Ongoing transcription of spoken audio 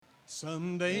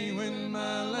Someday when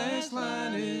my last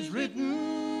line is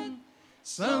written,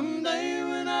 someday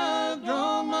when I've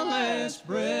drawn my last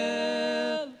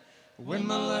breath, when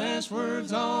my last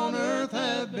words on earth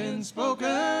have been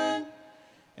spoken,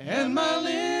 and my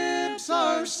lips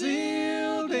are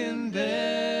sealed in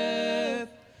death,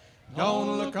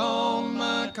 don't look on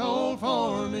my cold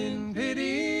form in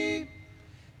pity,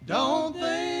 don't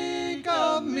think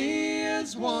of me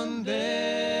as one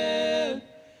dead.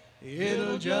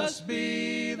 It'll just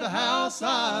be the house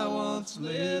I once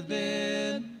lived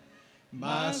in.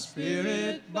 My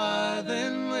spirit by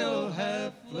then will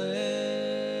have fled.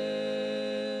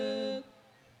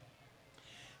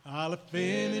 I'll have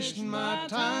finished my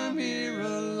time here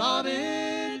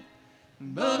allotted,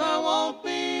 but I won't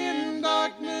be in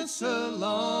darkness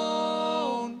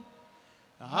alone.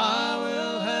 I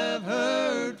will have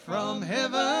heard from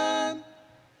heaven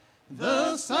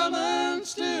the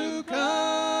summons to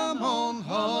come on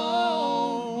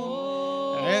home.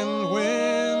 And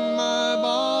when my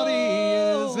body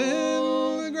is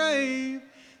in the grave,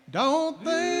 don't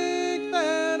think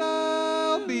that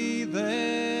I'll be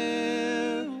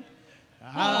there.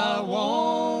 I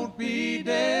won't be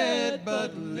dead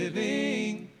but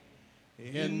living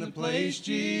in the place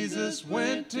Jesus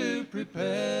went to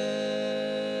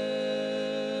prepare.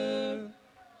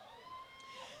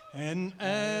 And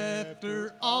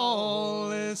after all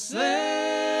is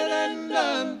said and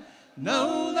done,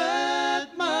 know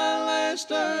that my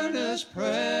last earnest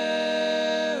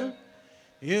prayer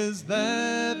is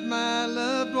that my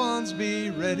loved ones be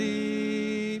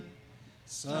ready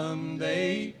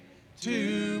someday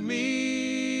to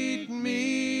meet me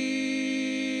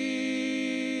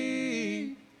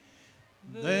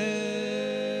there.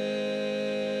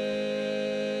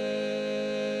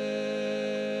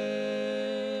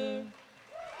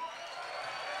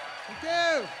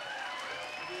 Thank you.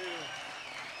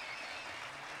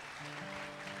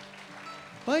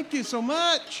 Thank you so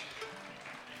much.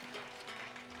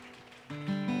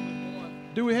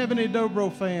 Do we have any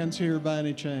Dobro fans here by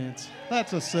any chance?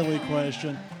 That's a silly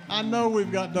question. I know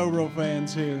we've got Dobro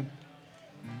fans here.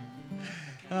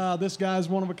 This guy's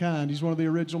one of a kind. He's one of the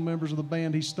original members of the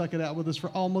band. He's stuck it out with us for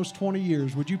almost 20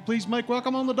 years. Would you please make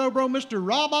welcome on the Dobro, Mr.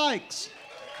 Rob Ikes?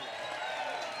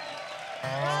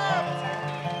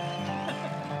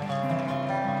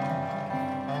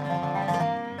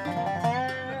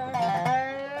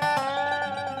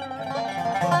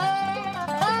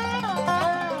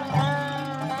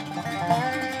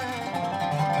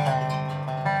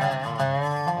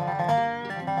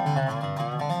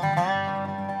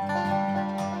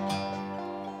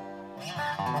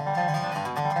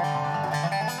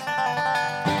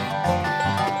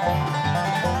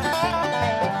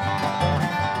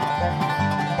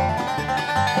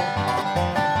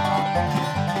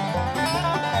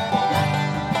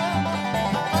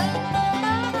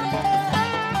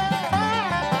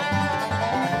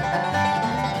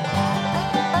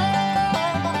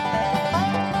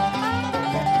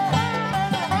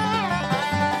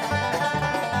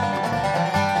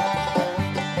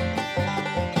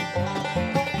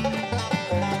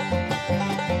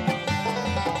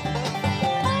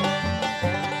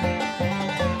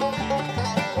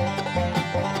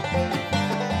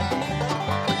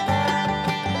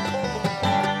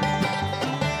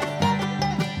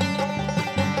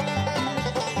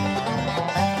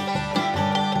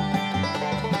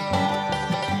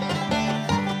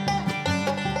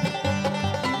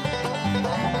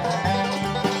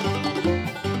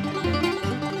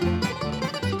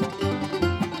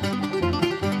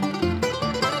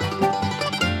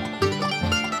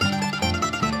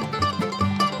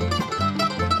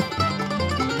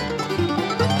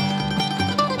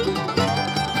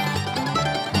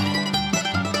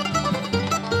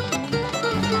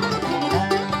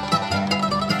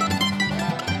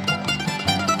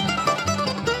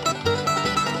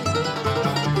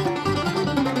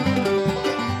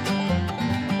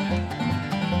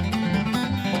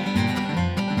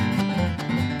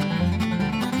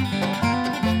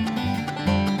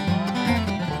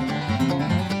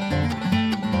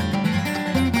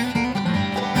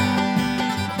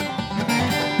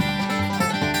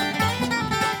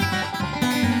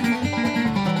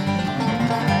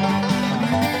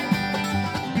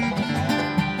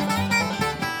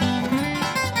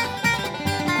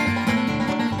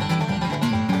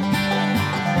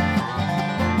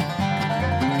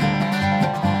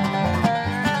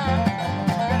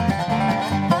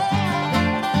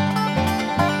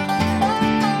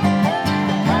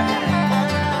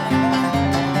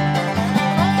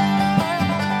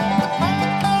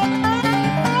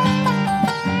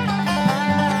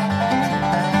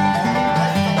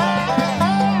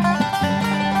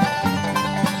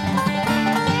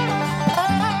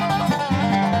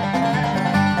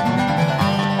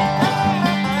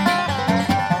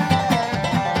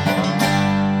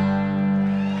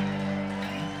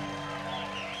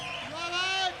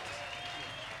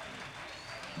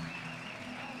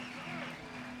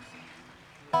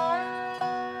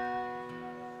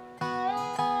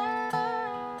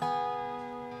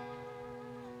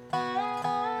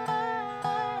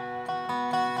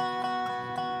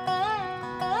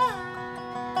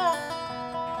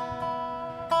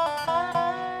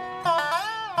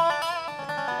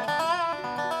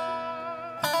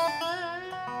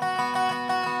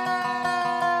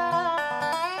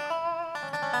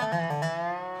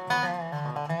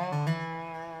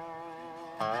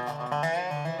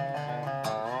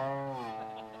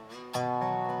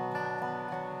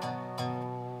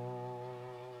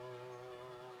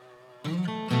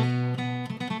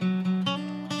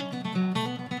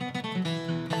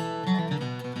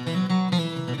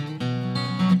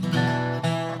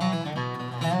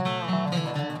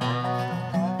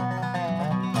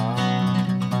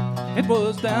 It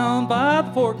was down by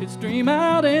the forked stream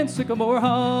out in Sycamore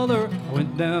Holler. I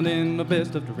went down in my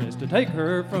best of dress to take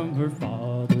her from her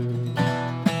father.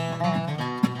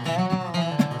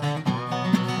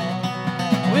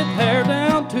 With hair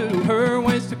down to her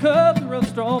waist, a cover of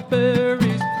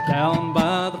strawberries. Down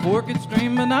by the forked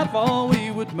stream, at nightfall we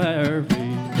would marry.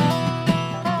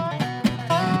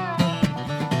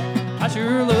 I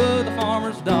sure love the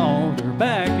farmer's daughter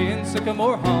back in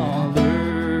Sycamore Holler.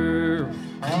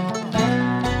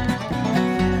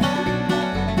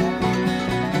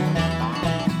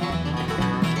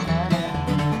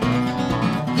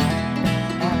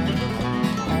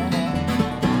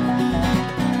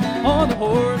 On the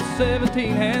horse,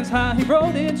 17 hands high, he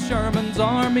rode in Sherman's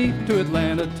army to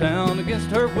Atlanta town. Against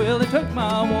her will, he took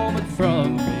my woman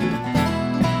from me.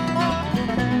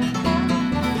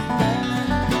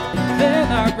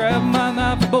 Then I grabbed my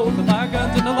knife and both of my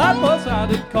guns, and the light was I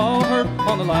did call her.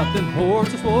 On the lightning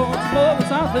horse, I swore once more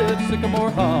as I left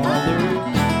Sycamore Holler.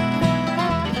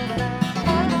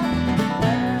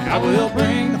 I will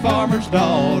bring the farmer's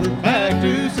daughter back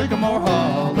to Sycamore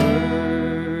Holler.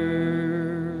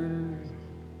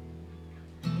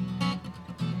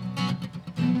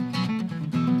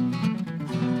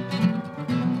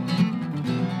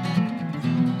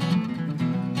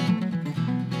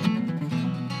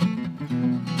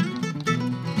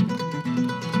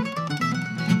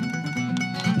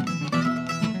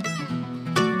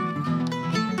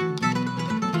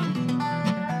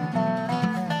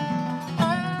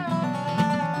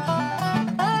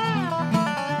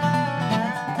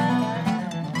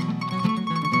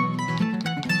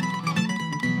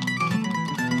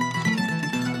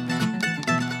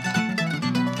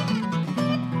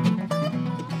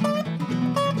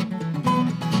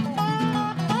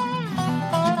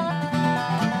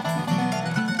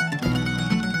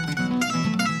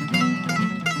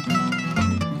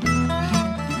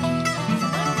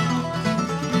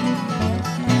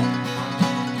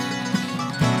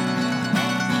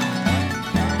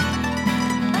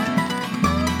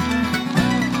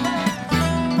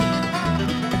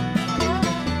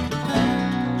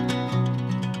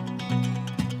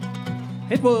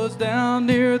 It was down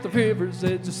near the river's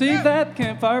edge to see that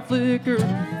campfire flicker.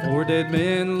 4 dead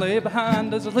men lay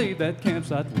behind as I leave that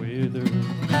campsite with her.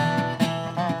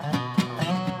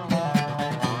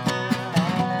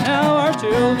 Now our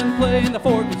children play in the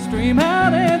forked stream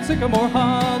out in Sycamore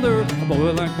Holler. A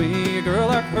boy like me, a girl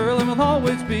like her, and we'll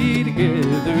always be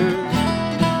together.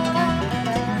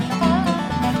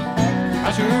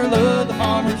 I sure love the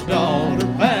farmer's daughter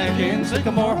back in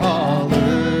Sycamore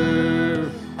Holler.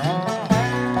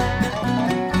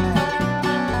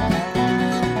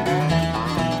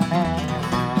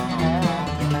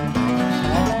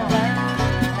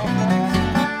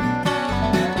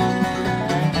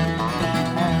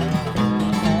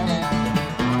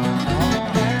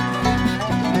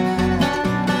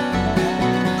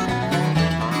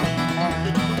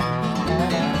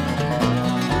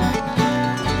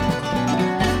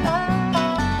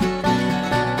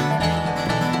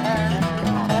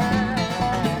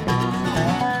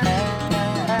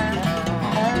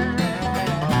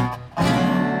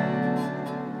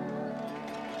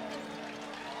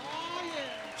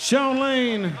 Sean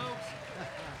Lane.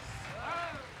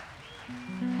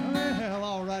 Well,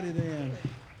 all righty then.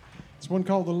 It's one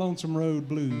called The Lonesome Road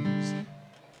Blues.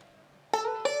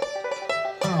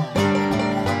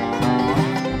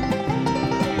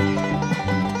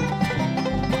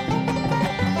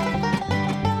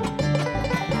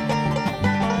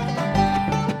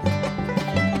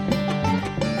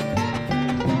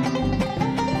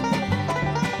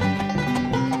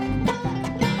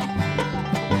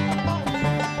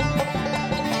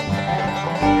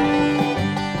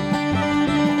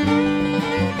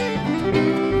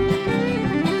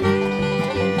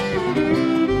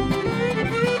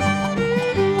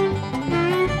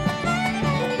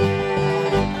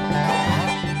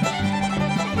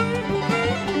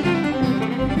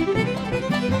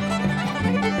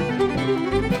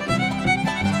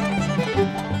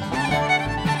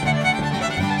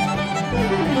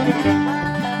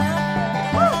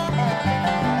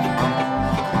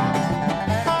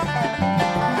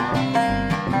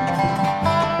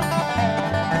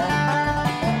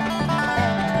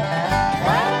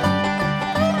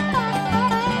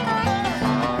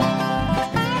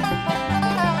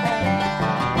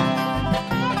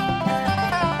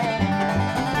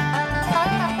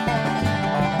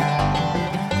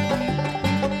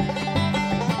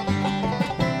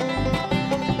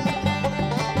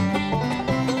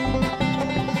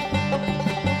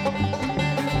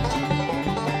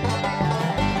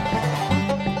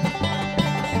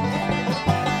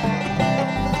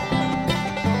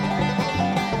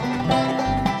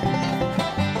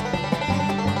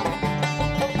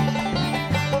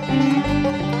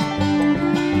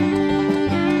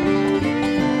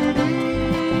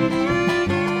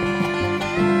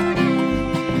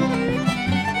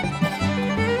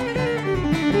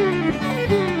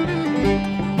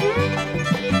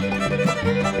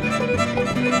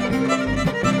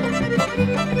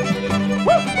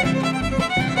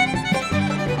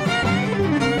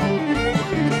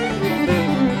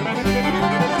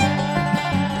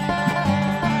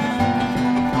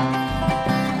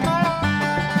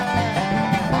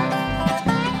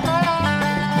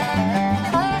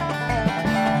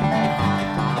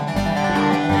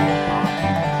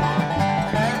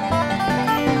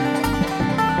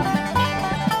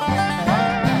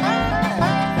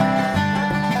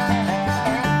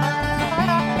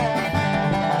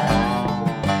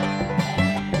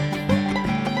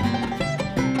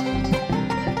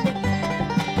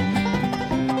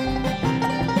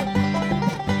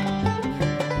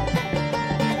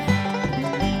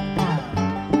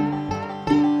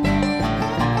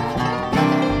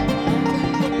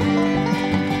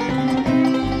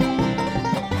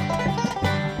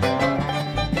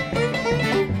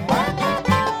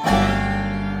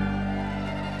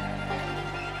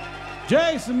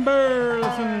 Jason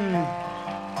Burleson.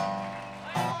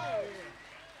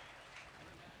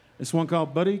 This one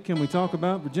called Buddy, Can We Talk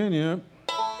About Virginia?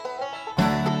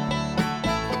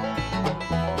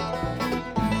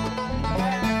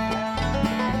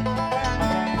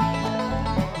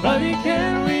 Buddy,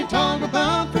 can we talk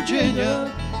about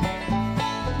Virginia?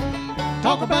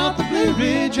 Talk about the Blue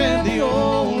Ridge and the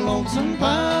old Lonesome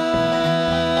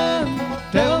Pine.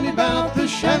 Tell me about the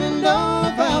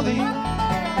Shenandoah Valley.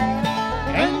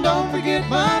 And don't forget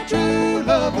my true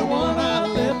love, the one I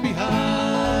left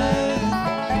behind.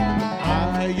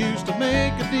 I used to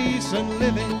make a decent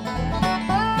living,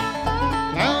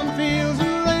 plowing fields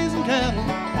and raising cattle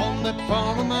on that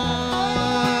farm of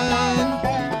mine.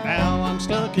 Now I'm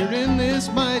stuck here in this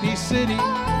mighty city,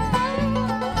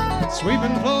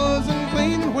 sweeping floors and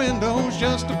cleaning windows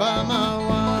just to buy my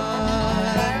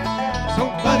wine. So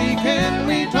buddy, can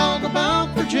we talk about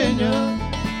Virginia?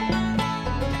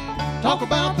 Talk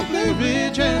about the Blue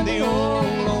Ridge and the old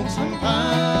Lonesome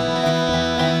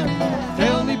Pine.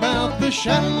 Tell me about the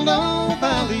Shenandoah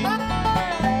Valley.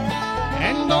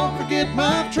 And don't forget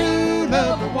my true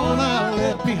love, the one I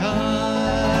left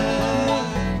behind.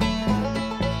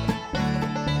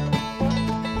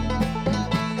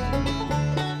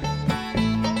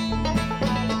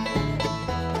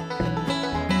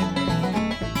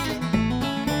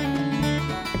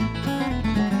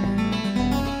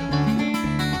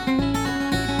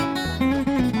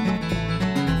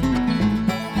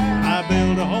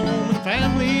 Build a home and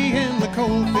family in the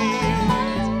coal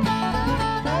fields,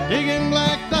 digging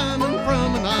black diamond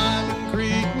from an Island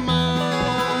Creek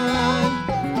mine.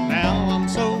 Now I'm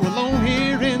so alone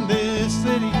here in this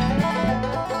city,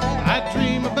 I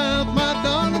dream about my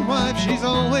darling wife, she's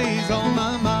always on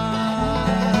my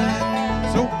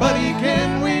mind. So buddy,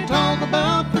 can we talk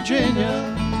about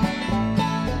Virginia?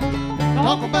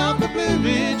 Talk about the Blue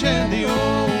Ridge and the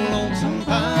old Lonesome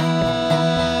Pine.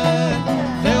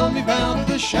 Tell me about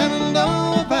the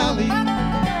Shenandoah Valley.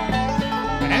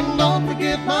 And don't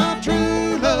forget my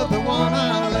true love, the one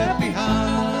I left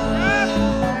behind.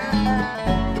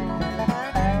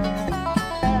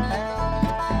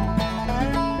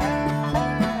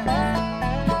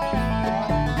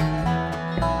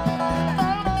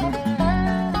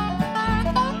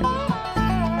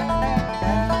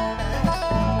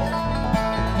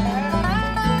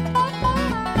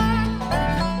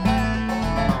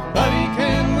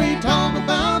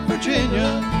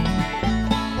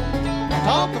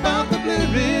 Talk about the Blue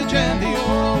Ridge and the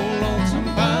old Lonesome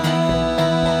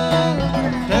Pine.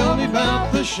 Tell me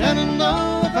about the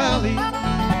Shenandoah Valley.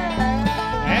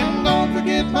 And don't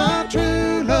forget my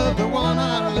true love, the one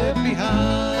I left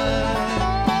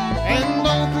behind. And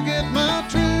don't forget my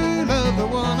true love, the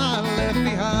one I left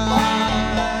behind.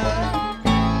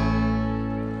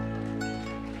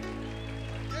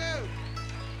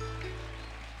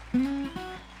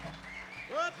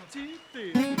 What do you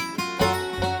think?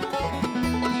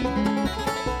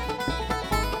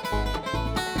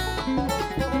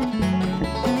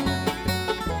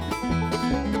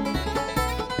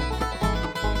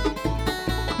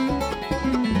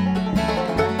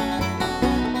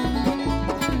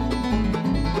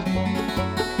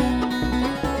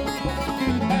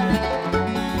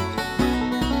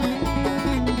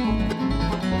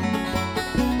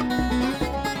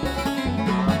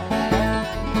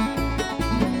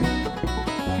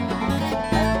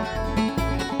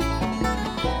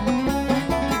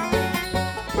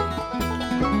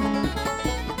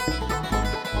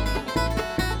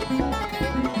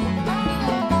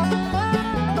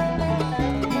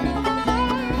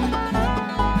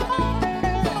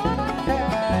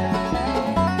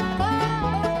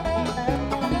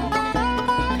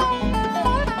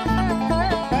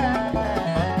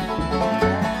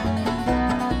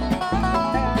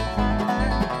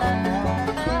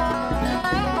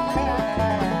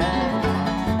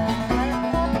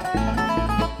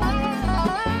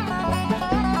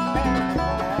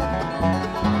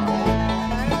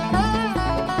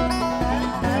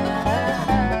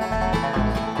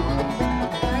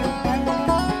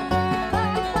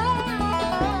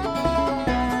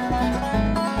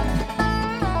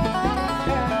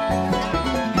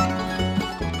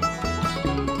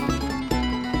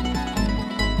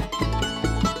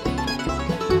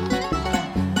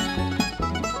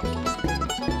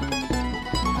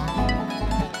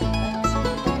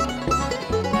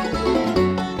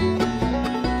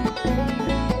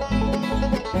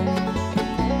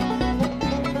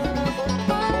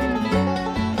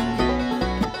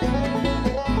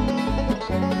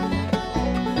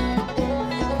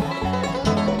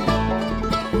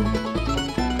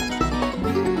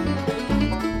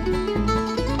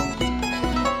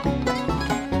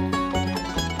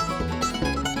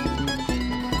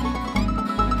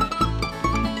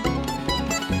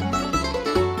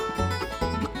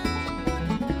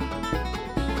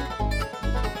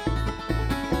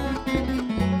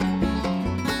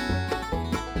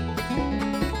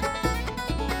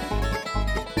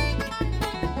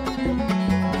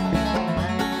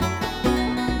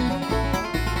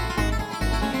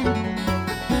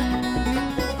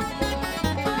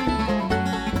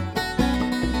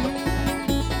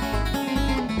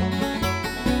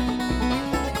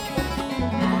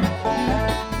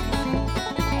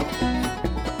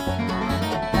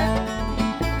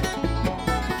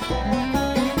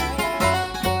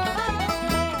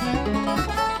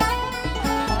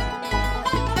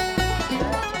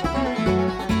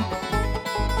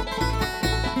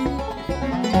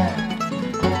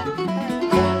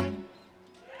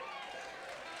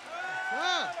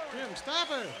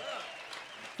 Stop it.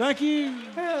 Thank you.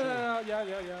 Yeah.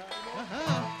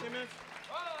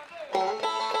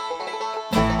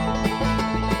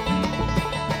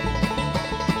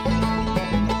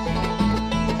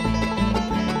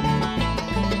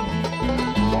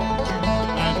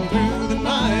 Riding through the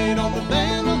night on the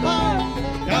Danville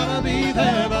Pike. Gotta be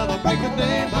there by the break of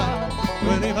daylight.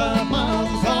 25 miles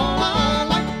is all I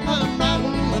like. I'm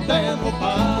riding the Danville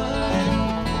Pike.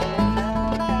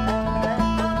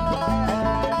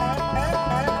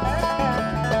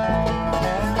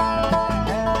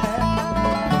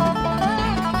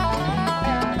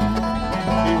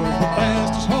 He was the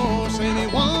fastest horse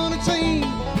anyone had seen.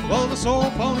 Was a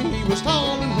sore pony, he was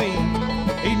tall and lean.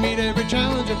 He'd meet every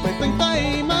challenge if they think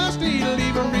they must. He'd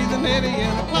leave them breathing heavy in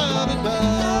a cloud of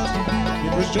dust.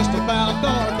 It was just about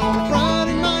dark on a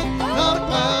Friday night. Not a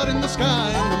cloud in the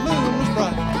sky and the moon was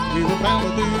bright. We were bound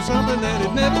to do something that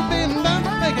had never been done.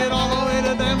 Make it all the way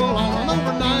to Danville on an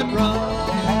overnight run.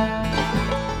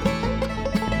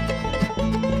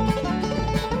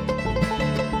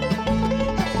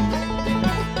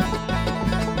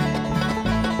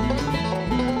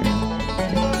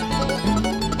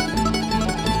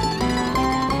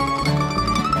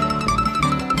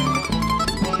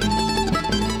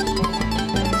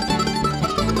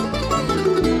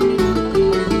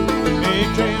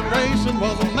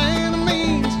 Was a man of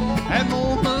means, had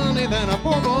more money than a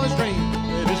poor boy's dream.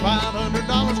 It is $500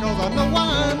 cause I know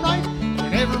I'm right. We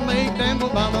never make Danville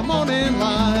by the morning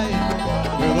light.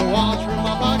 With a watch from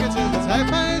my pocket till it's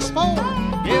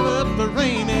 4:30. Give up the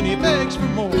rain and he begs for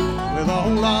more. With a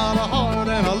whole lot of heart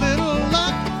and a little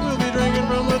luck, we'll be drinking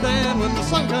from the Dan when the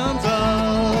sun comes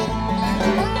up.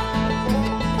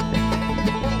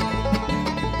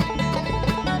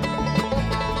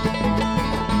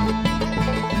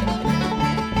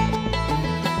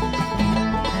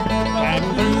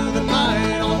 Riding through the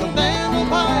night on the Danville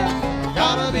Pike.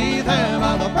 Gotta be there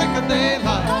by the break of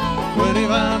daylight.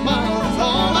 25 miles is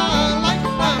all